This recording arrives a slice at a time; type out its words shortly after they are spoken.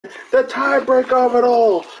the tiebreaker of it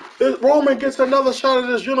all. Roman gets another shot at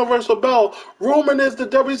his Universal belt. Roman is the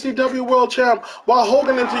WCW World Champ, while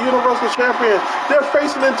Hogan is the Universal Champion. They're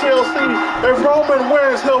facing in TLC. If Roman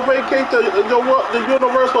wins, he'll vacate the World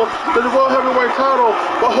Heavyweight title.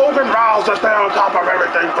 But Hogan vows to stay on top of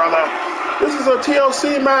everything, brother. This is a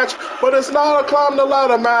TLC match, but it's not a climb the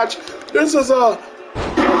ladder match. This is a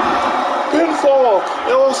pinfall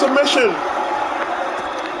or submission.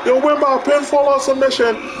 You'll win by pinfall or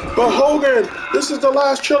submission. But Hogan, this is the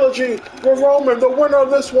last trilogy with Roman. The winner of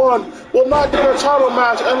this one will not get a title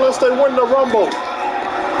match unless they win the Rumble.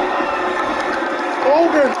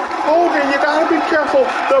 Hogan, you gotta be careful.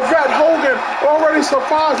 The vet Hogan already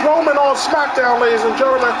surprised Roman on SmackDown, ladies and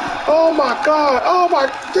gentlemen. Oh my God, oh my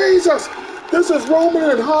Jesus. This is Roman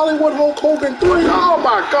and Hollywood Hulk Hogan 3. Oh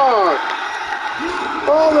my God.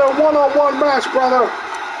 Oh, they're one-on-one match, brother.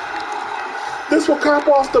 This will cap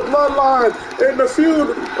off the bloodline in the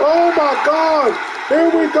feud. Oh my God. Here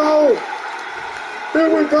we go. Here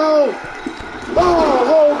we go. Oh,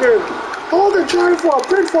 Hogan. Hogan trying for a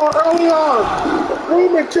pinfall early on.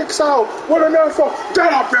 Roman kicks out with an airfall.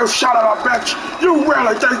 Get up, you son of a bitch. You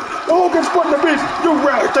really think Hogan's putting the beef? You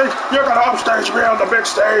really think you're going to upstage me on the big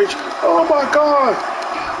stage? Oh my God.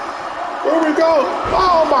 Here we go.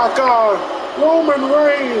 Oh my God. Roman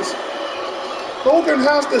Reigns. Hogan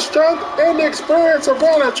has the strength and the experience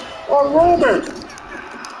advantage on Roman.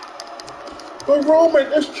 But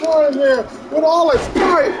Roman is trying here with all his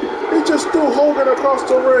might. He just threw Hogan across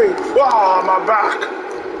the ring. Ah, my back.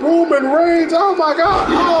 Roman Reigns, oh my God,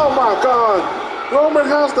 oh my God. Roman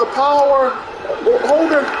has the power.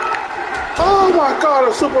 Hogan, oh my God,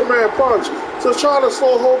 a Superman punch to try to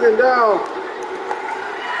slow Hogan down.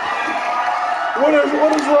 What is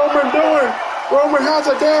Roman doing? Roman has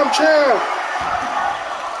a damn chair.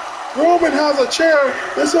 Roman has a chair.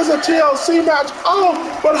 This is a TLC match. Oh,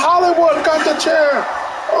 but Hollywood got the chair.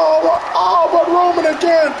 Oh, but Roman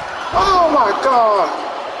again. Oh my God.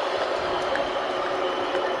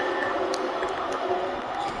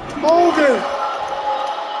 Hogan.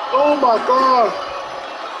 Oh my God.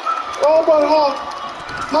 Oh, but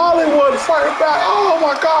Hollywood fighting back. Oh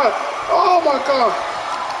my God. Oh my God.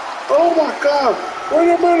 Oh my God. Wait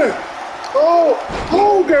a minute. Oh,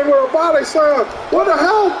 Hogan with a body slam. What the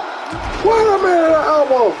hell? Wait a minute, an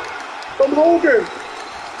elbow from Hogan.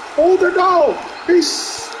 Hogan, no. He's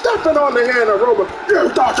stepping on the hand of Roman. You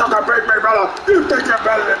thought you could beat me, brother. You think you're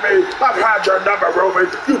better than me. I've had your number, Roman.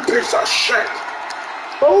 You piece of shit.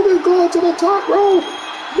 Hogan going to the top rope.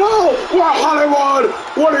 No. Well, Hollywood,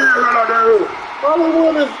 what are you going to do?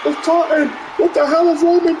 Hollywood is taunting. What the hell is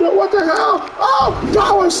Roman doing? What the hell? Oh,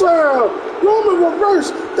 power slam. Roman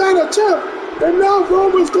reversed that attempt. And now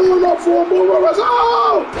Roman's going up for a move.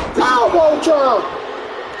 Oh, elbow drop.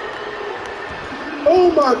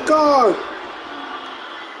 Oh my God.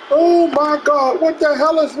 Oh my God. What the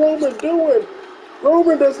hell is Roman doing?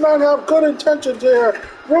 Roman does not have good intentions here.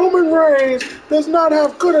 Roman Reigns does not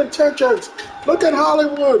have good intentions. Look at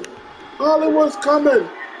Hollywood. Hollywood's coming.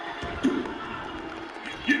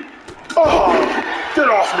 Oh, get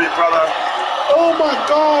off me, brother. Oh my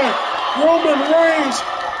God. Roman Reigns.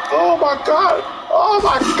 Oh my God! Oh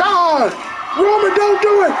my God! Roman, don't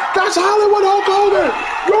do it! That's Hollywood Hulk Hogan!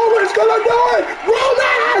 Roman's gonna do it!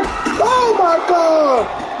 Roman! Oh my God!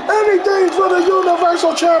 Anything for the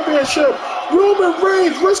Universal Championship! Roman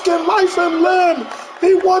Reigns risking life and limb!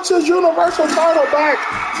 He wants his Universal title back!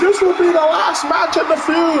 This will be the last match in the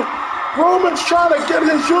feud! Roman's trying to get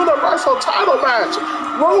his Universal title match!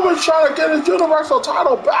 Roman's trying to get his Universal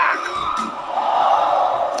title back!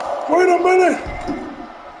 Wait a minute!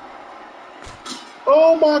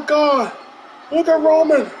 Oh my God! Look at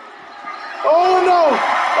Roman! Oh no!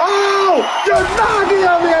 Oh! You're knocking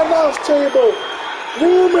on the announce table!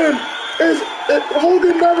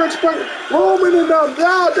 Hogan never expected. Roman and them,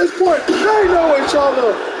 now at this point, they know each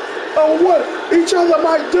other. Or what each other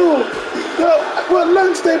might do. What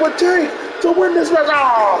lengths they would take to win this match.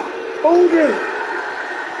 Oh! Hogan!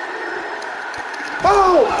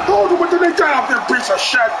 Oh! Hogan with the knee down, you piece of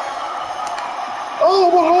shit! Oh,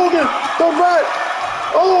 but Hogan, the vet!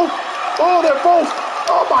 Oh, they're both.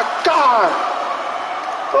 Oh my God.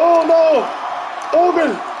 Oh no.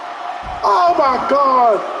 Hogan. Oh my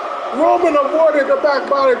God. Roman avoided the back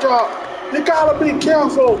body drop. You gotta be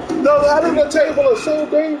careful. The head of the table is so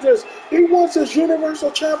dangerous. He wants his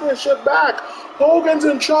Universal Championship back. Hogan's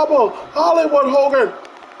in trouble. Hollywood Hogan.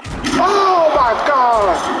 Oh my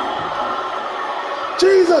God.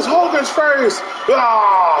 Jesus, Hogan's face.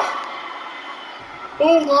 Ah.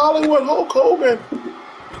 Oh, Hollywood Hulk Hogan.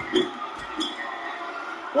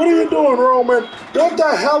 What are you doing, Roman? What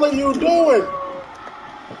the hell are you doing?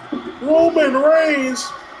 Roman Reigns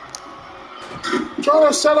trying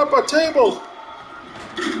to set up a table.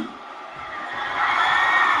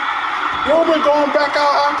 Roman going back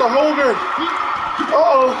out after Hogan.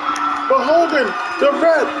 Uh-oh. But Hogan, the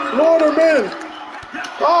vet, lured him in.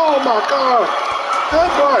 Oh my God.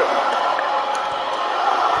 Headbutt.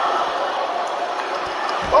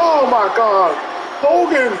 Oh my God.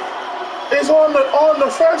 Hogan is on the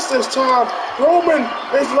fence this time. Roman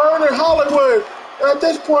is learning Hollywood. At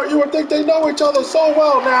this point, you would think they know each other so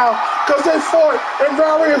well now because they fought in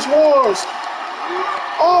various wars.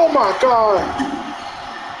 Oh my God.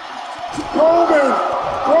 Roman.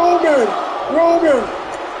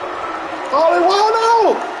 Hollywood,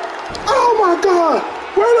 no! Oh my God!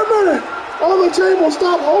 Wait a minute! On the table,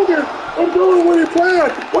 stop Hogan from doing what he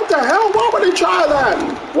planned. What the hell? Why would he try that?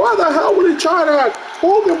 Why the hell would he try that?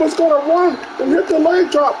 Hogan was going to run and hit the leg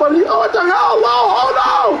drop, but he, oh, what the hell? No! Oh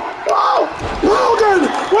no! Oh! Hogan!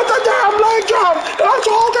 With the damn leg drop! That's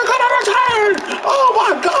Hogan gonna return! Oh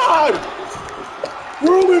my God!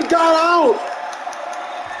 Roman got out!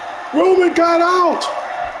 Roman got out!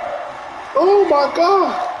 Oh my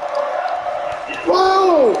God!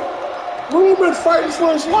 Wow! Roman fighting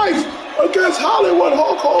for his life against Hollywood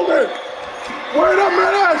Hulk Hogan. Wait a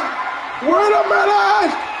minute!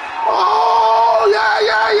 Oh,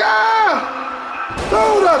 yeah!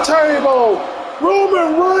 Through the table!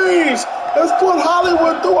 Roman Reigns has put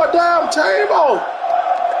Hollywood through a damn table!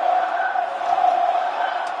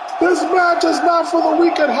 This match is not for the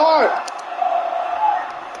weak at heart.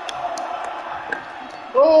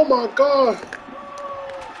 Oh my God.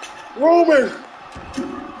 Roman.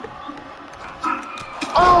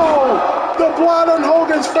 Oh, the blood on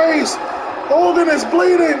Hogan's face. Hogan is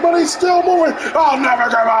bleeding, but he's still moving. I'll never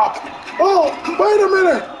give up. Oh, wait a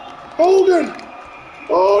minute. Hogan.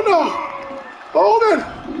 Oh no. Hogan.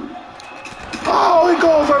 Oh, he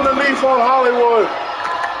goes underneath on Hollywood.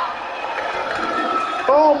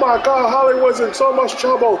 Oh my God, Hollywood's in so much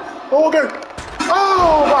trouble. Hogan.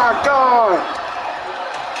 Oh my God.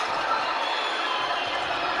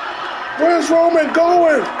 Where's Roman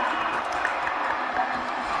going?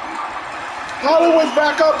 Hollywood's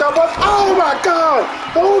back up there, but oh my God!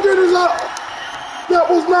 Hogan is out. That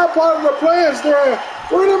was not part of the plans there.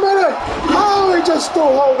 Wait a minute. Oh, he just threw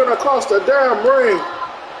Hogan across the damn ring.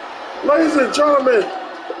 Ladies and gentlemen,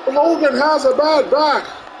 Hogan has a bad back.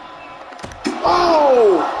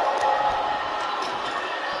 Oh!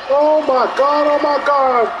 Oh my God, oh my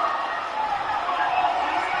God.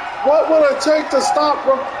 What will it take to stop?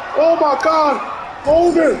 Oh my God,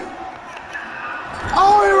 Hogan.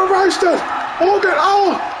 Oh, he reversed it. Hogan,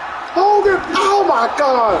 oh my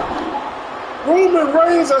God. Roman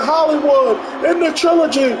Reigns and Hollywood in the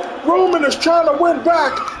trilogy. Roman is trying to win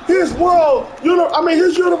back his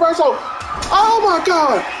his universal. Oh my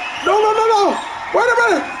God. No. Wait a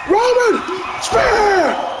minute. Roman,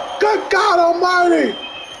 spear. Good God Almighty.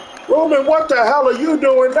 Roman, what the hell are you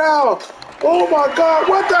doing now? Oh my God,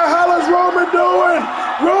 what the hell is Roman doing?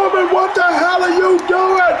 Roman, what the hell are you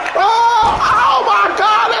doing? Oh my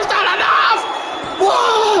God, is that enough?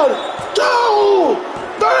 1, 2,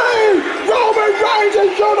 3. Roman Reigns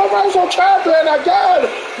is Universal Champion again.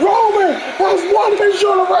 Roman has won his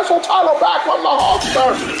Universal title back from the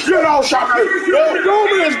Hulkster. You know something?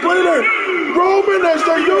 Roman is bleeding. Roman is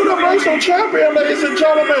the Universal Champion, ladies and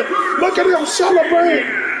gentlemen. Look at him celebrate.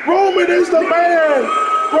 Roman is the man.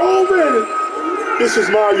 Roman, this is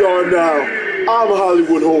my yard now. I'm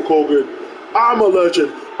Hollywood Hulk Hogan. I'm a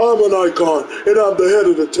legend. I'm an icon, and I'm the head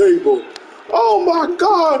of the table. Oh my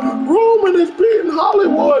God, Roman is beating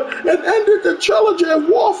Hollywood and ended the trilogy of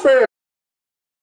warfare.